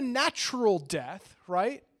not even natural death,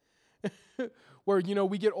 right? Where,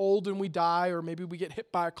 we get old and we die, or maybe we get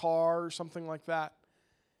hit by a car or something like that.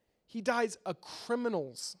 He dies a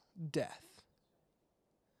criminal's death.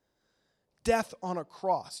 Death on a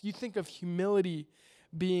cross. You think of humility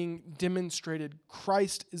being demonstrated.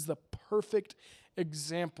 Christ is the perfect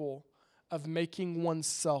example of making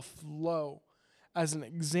oneself low as an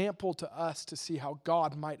example to us to see how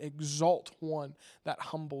God might exalt one that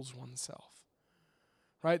humbles oneself.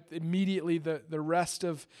 Right? Immediately, the rest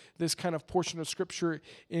of this kind of portion of Scripture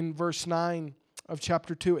in verse 9 of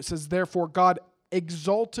chapter 2, it says, "Therefore God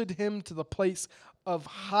exalted him to the place of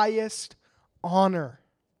highest honor.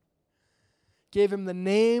 Gave him the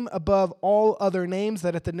name above all other names,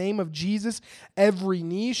 that at the name of Jesus every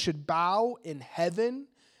knee should bow in heaven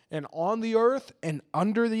and on the earth and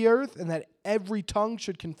under the earth, and that every tongue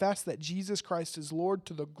should confess that Jesus Christ is Lord,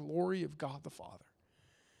 to the glory of God the Father."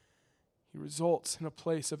 He results in a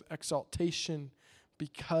place of exaltation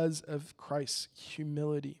because of Christ's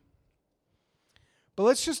humility. But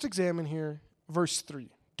let's just examine here verse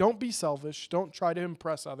 3. Don't be selfish. Don't try to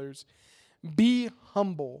impress others. Be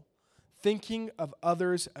humble, thinking of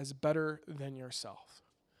others as better than yourself.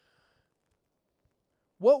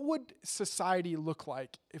 What would society look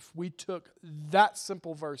like if we took that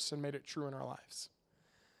simple verse and made it true in our lives?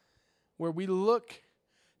 Where we look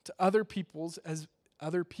to other people as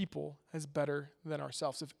better than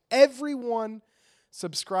ourselves. If everyone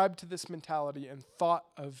subscribed to this mentality and thought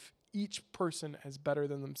of each person as better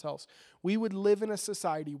than themselves, we would live in a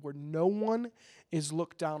society where no one is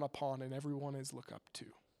looked down upon and everyone is looked up to.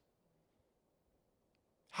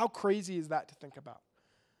 How crazy is that to think about?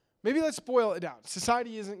 Maybe let's boil it down.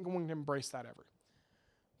 Society isn't going to embrace that ever.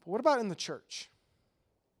 But what about in the church?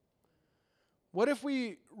 What if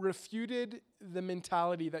we refuted the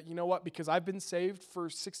mentality that, because I've been saved for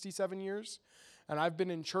 67 years, and I've been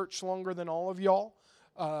in church longer than all of y'all,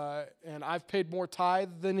 and I've paid more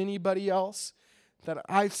tithe than anybody else, that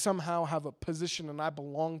I somehow have a position and I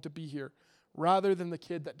belong to be here, rather than the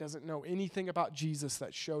kid that doesn't know anything about Jesus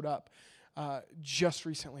that showed up just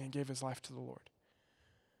recently and gave his life to the Lord?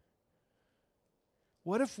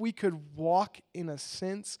 What if we could walk in a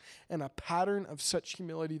sense and a pattern of such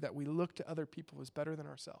humility that we look to other people as better than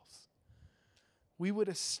ourselves? We would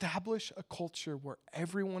establish a culture where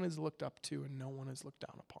everyone is looked up to and no one is looked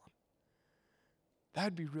down upon.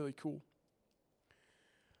 That'd be really cool.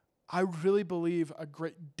 I really believe a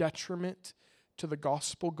great detriment to the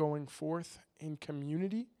gospel going forth in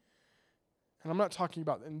community, and I'm not talking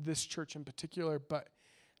about in this church in particular, but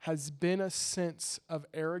has been a sense of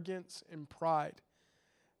arrogance and pride,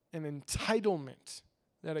 an entitlement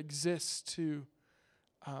that exists to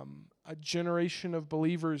a generation of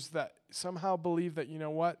believers that somehow believe that,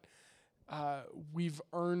 we've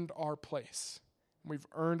earned our place. We've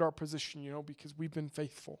earned our position, because we've been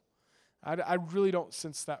faithful. I really don't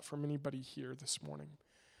sense that from anybody here this morning.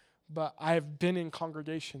 But I have been in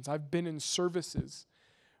congregations. I've been in services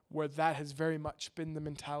where that has very much been the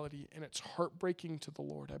mentality, and it's heartbreaking to the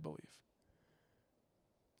Lord, I believe.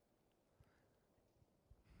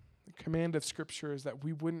 The command of Scripture is that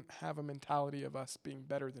we wouldn't have a mentality of us being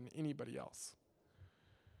better than anybody else,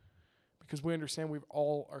 because we understand we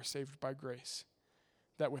all are saved by grace,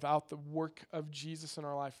 that without the work of Jesus in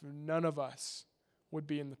our life, none of us would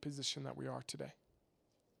be in the position that we are today.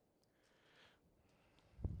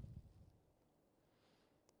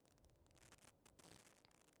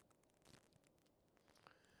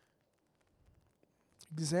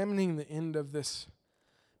 Examining the end of this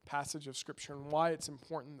passage of Scripture and why it's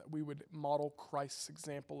important that we would model Christ's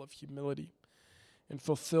example of humility and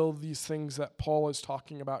fulfill these things that Paul is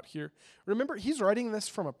talking about here. Remember, he's writing this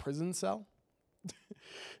from a prison cell.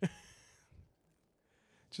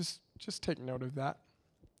 Just take note of that.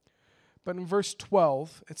 But in verse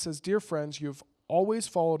 12, it says, "Dear friends, you have always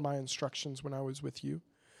followed my instructions when I was with you.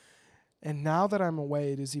 And now that I'm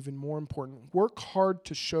away, it is even more important. Work hard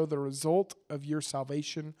to show the result of your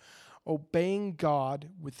salvation obeying God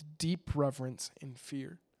with deep reverence and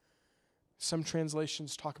fear. Some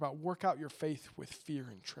translations talk about work out your faith with fear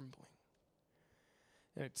and trembling.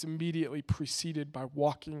 And it's immediately preceded by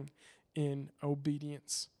walking in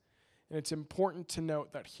obedience. And it's important to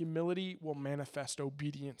note that humility will manifest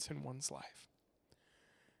obedience in one's life.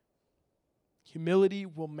 Humility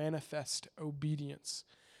will manifest obedience,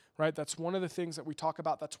 right? That's one of the things that we talk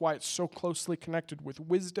about. That's why it's so closely connected with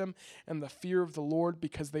wisdom and the fear of the Lord,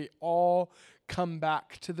 because they all come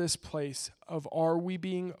back to this place of, are we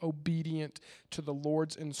being obedient to the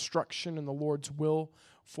Lord's instruction and the Lord's will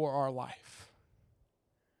for our life?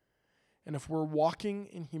 And if we're walking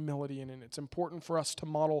in humility, and it's important for us to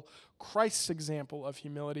model Christ's example of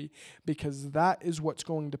humility, because that is what's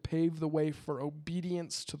going to pave the way for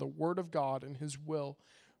obedience to the Word of God and His will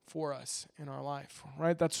for us in our life,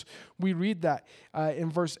 right? We read that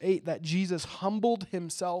in verse 8, that Jesus humbled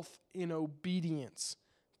Himself in obedience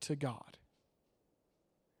to God.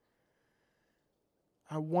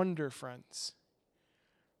 I wonder, friends,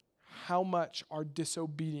 how much our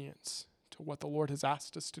disobedience to what the Lord has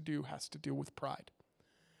asked us to do has to do with pride.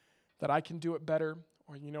 That I can do it better,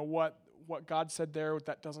 or you know what God said there,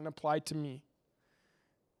 that doesn't apply to me.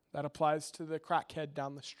 That applies to the crackhead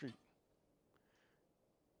down the street.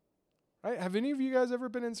 Right? Have any of you guys ever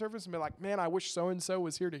been in service and been like, man, I wish so-and-so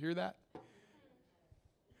was here to hear that?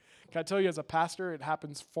 Can I tell you, as a pastor, it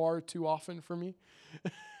happens far too often for me.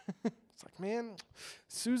 It's like, man,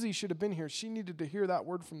 Susie should have been here. She needed to hear that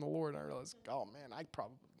word from the Lord. I realized, oh man,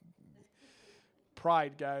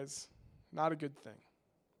 pride, guys, not a good thing.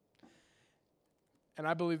 And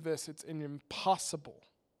I believe this, it's impossible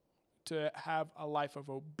to have a life of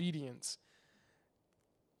obedience.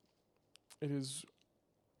 It is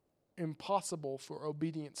impossible for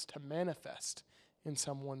obedience to manifest in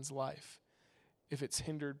someone's life if it's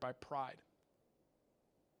hindered by pride.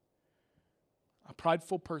 A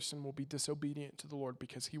prideful person will be disobedient to the Lord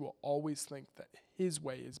because he will always think that his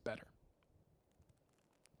way is better.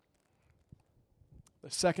 The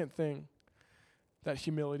second thing that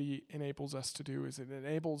humility enables us to do is it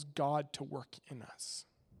enables God to work in us.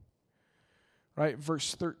 Right?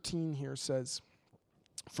 Verse 13 here says,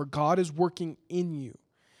 "For God is working in you,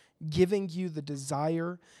 giving you the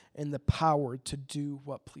desire and the power to do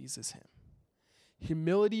what pleases Him."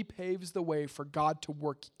 Humility paves the way for God to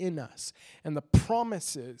work in us. And the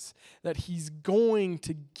promise is that He's going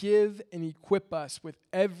to give and equip us with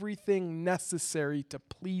everything necessary to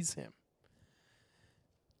please Him.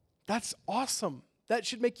 That's awesome. That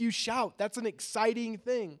should make you shout. That's an exciting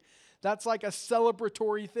thing. That's like a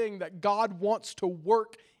celebratory thing that God wants to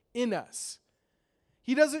work in us.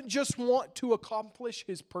 He doesn't just want to accomplish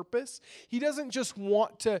His purpose. He doesn't just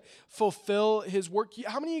want to fulfill His work.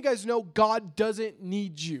 How many of you guys know God doesn't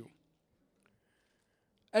need you?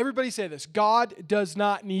 Everybody say this. God does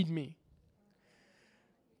not need me.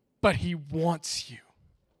 But He wants you.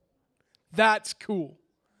 That's cool.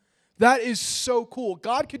 That is so cool.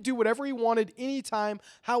 God could do whatever He wanted anytime,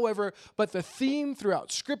 however, but the theme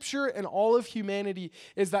throughout Scripture and all of humanity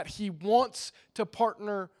is that He wants to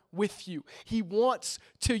partner with you. He wants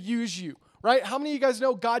to use you, right? How many of you guys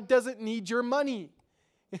know God doesn't need your money?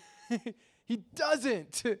 He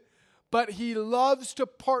doesn't, but He loves to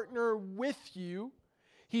partner with you.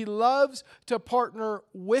 He loves to partner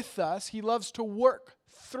with us. He loves to work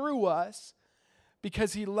through us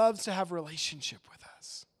because He loves to have a relationship with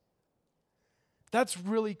us. That's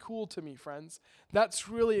really cool to me, friends. That's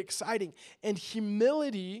really exciting. And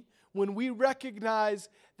humility, when we recognize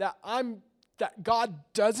that God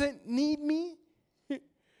doesn't need me,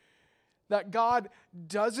 that God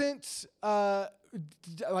doesn't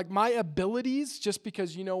like my abilities, just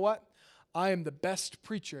because, you know what? I am the best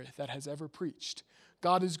preacher that has ever preached.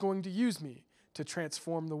 God is going to use me to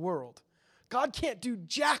transform the world. God can't do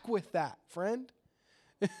jack with that, friend.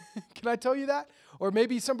 Can I tell you that? Or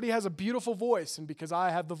maybe somebody has a beautiful voice, and because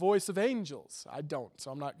I have the voice of angels, I don't,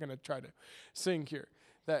 so I'm not going to try to sing here,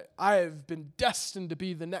 that I have been destined to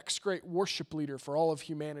be the next great worship leader for all of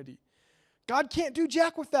humanity. God can't do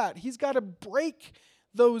jack with that. He's got to break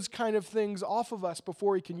those kind of things off of us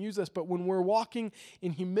before He can use us. But when we're walking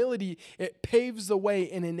in humility, it paves the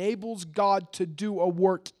way and enables God to do a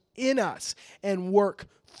work in us and work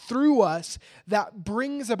through us that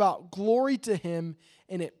brings about glory to Him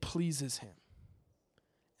and it pleases Him.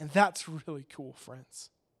 And that's really cool, friends.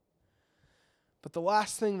 But the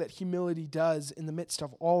last thing that humility does in the midst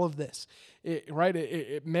of all of this,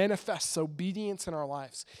 it manifests obedience in our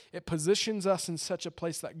lives. It positions us in such a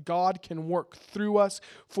place that God can work through us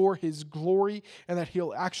for His glory, and that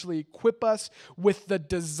He'll actually equip us with the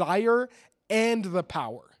desire and the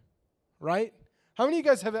power, right? How many of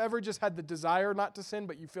you guys have ever just had the desire not to sin,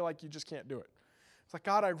 but you feel like you just can't do it? It's like,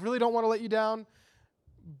 God, I really don't want to let you down,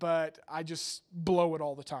 but I just blow it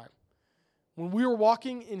all the time. When we were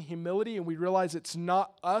walking in humility and we realize it's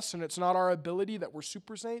not us and it's not our ability that we're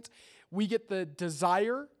super saints, we get the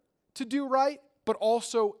desire to do right, but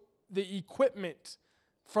also the equipment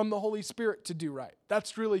from the Holy Spirit to do right.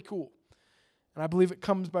 That's really cool. And I believe it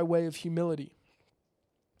comes by way of humility.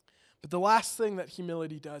 But the last thing that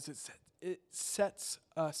humility does is it sets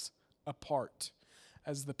us apart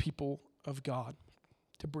as the people of God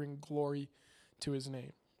to bring glory to his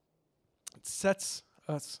name. It sets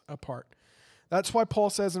us apart. That's why Paul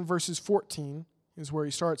says in verses 14 is where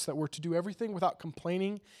he starts that we're to do everything without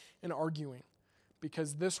complaining and arguing,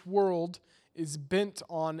 because this world is bent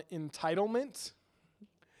on entitlement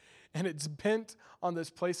and it's bent on this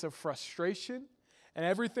place of frustration, and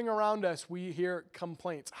everything around us we hear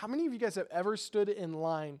complaints. How many of you guys have ever stood in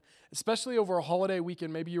line, especially over a holiday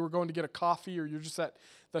weekend, maybe you were going to get a coffee or you're just at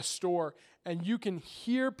the store, and you can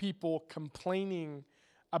hear people complaining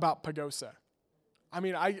about Pagosa? I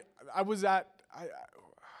mean, I was at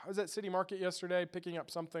City Market yesterday picking up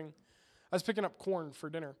something. I was picking up corn for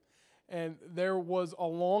dinner, and there was a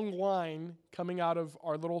long line coming out of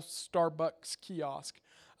our little Starbucks kiosk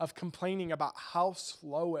of complaining about how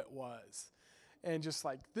slow it was. And just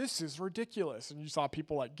like, this is ridiculous. And you saw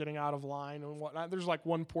people like getting out of line and whatnot. There's like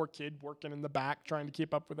one poor kid working in the back trying to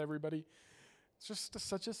keep up with everybody. It's just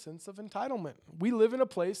such a sense of entitlement. We live in a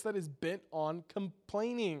place that is bent on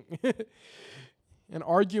complaining and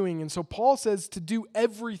arguing. And so Paul says to do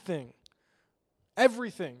everything,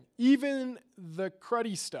 even the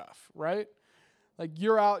cruddy stuff, right? Like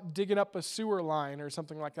you're out digging up a sewer line or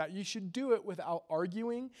something like that. You should do it without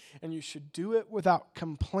arguing, and you should do it without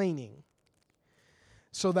complaining,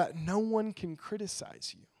 so that no one can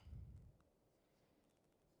criticize you.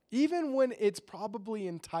 Even when it's probably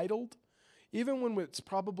entitled, even when it's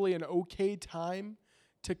probably an okay time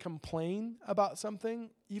to complain about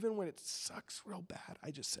something, even when it sucks real bad.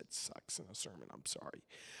 I just said sucks in a sermon, I'm sorry.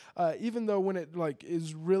 Even though when it like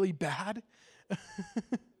is really bad,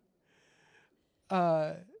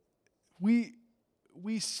 we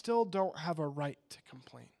still don't have a right to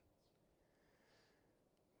complain.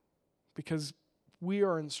 Because we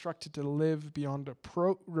are instructed to live beyond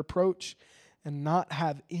reproach and not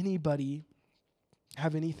have anybody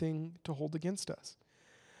have anything to hold against us.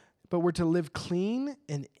 But we're to live clean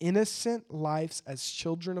and innocent lives as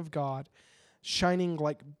children of God, shining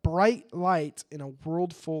like bright lights in a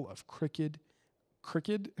world full of crooked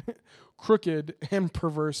and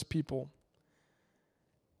perverse people.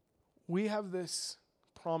 We have this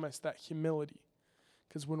promise, that humility,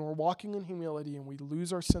 because when we're walking in humility and we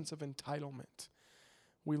lose our sense of entitlement,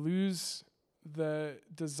 we lose the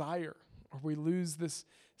desire, or we lose this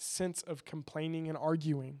sense of complaining and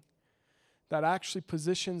arguing, that actually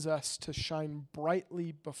positions us to shine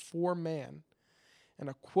brightly before man in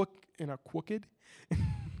a crooked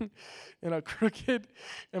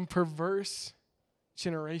and perverse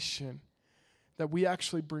generation, that we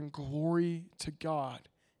actually bring glory to God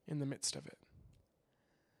in the midst of it.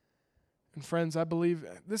 And friends, I believe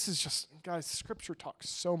this is just, guys, Scripture talks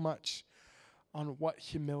so much on what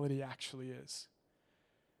humility actually is.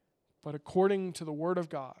 But according to the Word of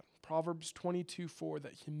God, Proverbs 22:4,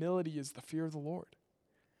 that humility is the fear of the Lord.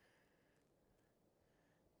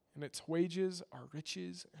 And its wages are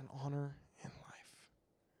riches and honor in life.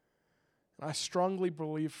 And I strongly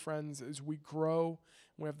believe, friends, as we grow,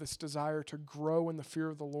 we have this desire to grow in the fear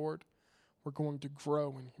of the Lord, we're going to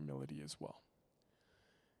grow in humility as well.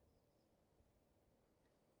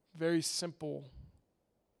 Very simple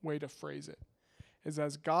way to phrase it is,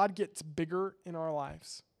 as God gets bigger in our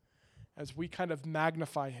lives, as we kind of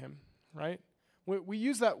magnify him, right? We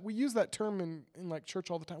use that term in like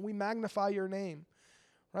church all the time. We magnify your name,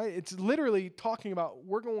 right? It's literally talking about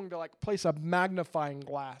we're going to like place a magnifying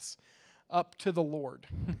glass up to the Lord.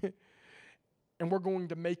 And we're going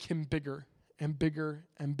to make him bigger and bigger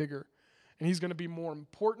and bigger. And he's going to be more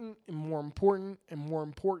important and more important and more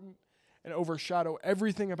important and overshadow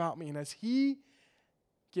everything about me. And as he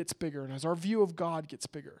gets bigger and as our view of God gets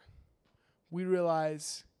bigger, we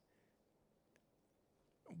realize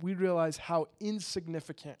how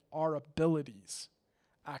insignificant our abilities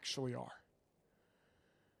actually are.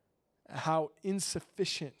 How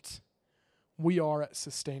insufficient we are at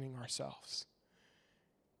sustaining ourselves.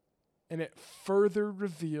 And it further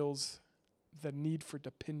reveals the need for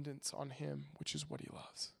dependence on him, which is what he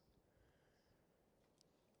loves.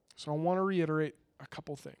 So I want to reiterate a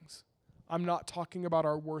couple things. I'm not talking about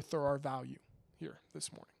our worth or our value here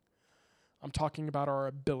this morning. I'm talking about our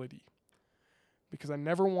ability. because I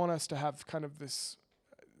never want us to have kind of this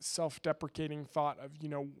self-deprecating thought of,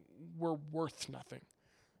 we're worth nothing.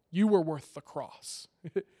 You were worth the cross.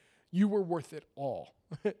 You were worth it all.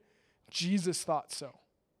 Jesus thought so.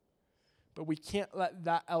 But we can't let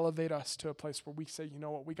that elevate us to a place where we say, you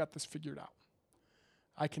know what, we got this figured out.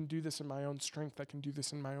 I can do this in my own strength. I can do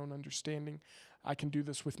this in my own understanding. I can do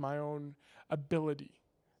this with my own ability.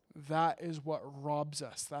 That is what robs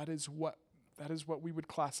us. That is what we would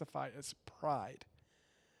classify as pride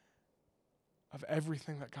of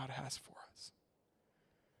everything that God has for us.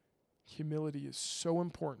 Humility is so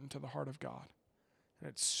important to the heart of God, and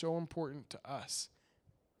it's so important to us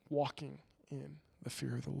walking in the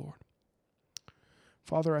fear of the Lord.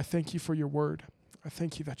 Father, I thank you for your word. I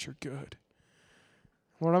thank you that you're good.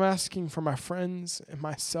 Lord, I'm asking for my friends and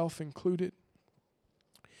myself included,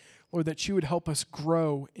 Lord, that you would help us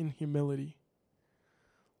grow in humility.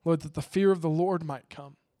 Lord, that the fear of the Lord might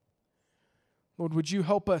come. Lord, would you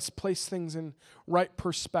help us place things in right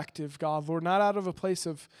perspective, God? Lord, not out of a place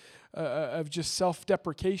of just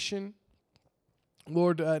self-deprecation.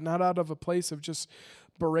 Lord, not out of a place of just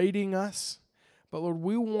berating us. But Lord,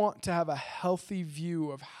 we want to have a healthy view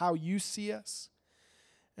of how you see us.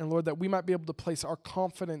 And Lord, that we might be able to place our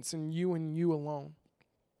confidence in you and you alone.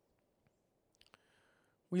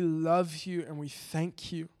 We love you and we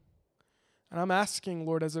thank you. And I'm asking,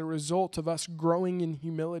 Lord, as a result of us growing in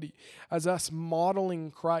humility, as us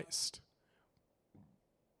modeling Christ,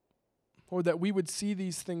 Lord, that we would see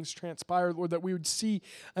these things transpire, Lord, that we would see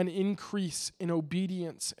an increase in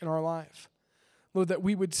obedience in our life. Lord, that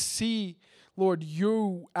we would see, Lord,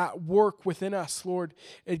 you at work within us, Lord,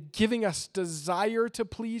 giving us desire to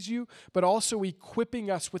please you, but also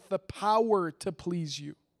equipping us with the power to please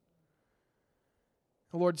you.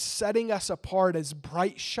 Lord, setting us apart as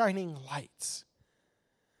bright, shining lights.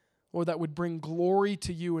 Lord, that would bring glory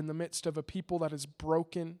to you in the midst of a people that is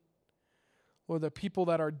broken. Lord, the people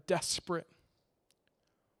that are desperate.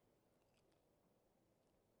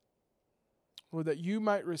 Lord, that you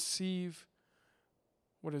might receive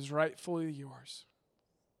what is rightfully yours.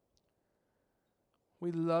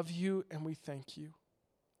 We love you and we thank you. In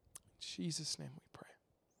Jesus' name we pray.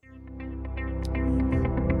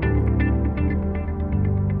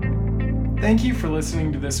 Thank you for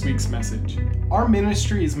listening to this week's message. Our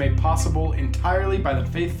ministry is made possible entirely by the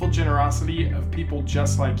faithful generosity of people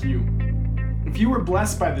just like you. If you were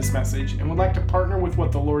blessed by this message and would like to partner with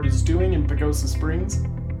what the Lord is doing in Pagosa Springs,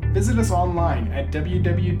 visit us online at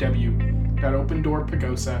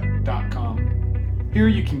www.opendoorpagosa.com. Here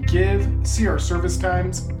you can give, see our service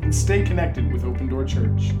times, and stay connected with Open Door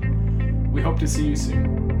Church. We hope to see you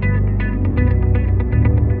soon.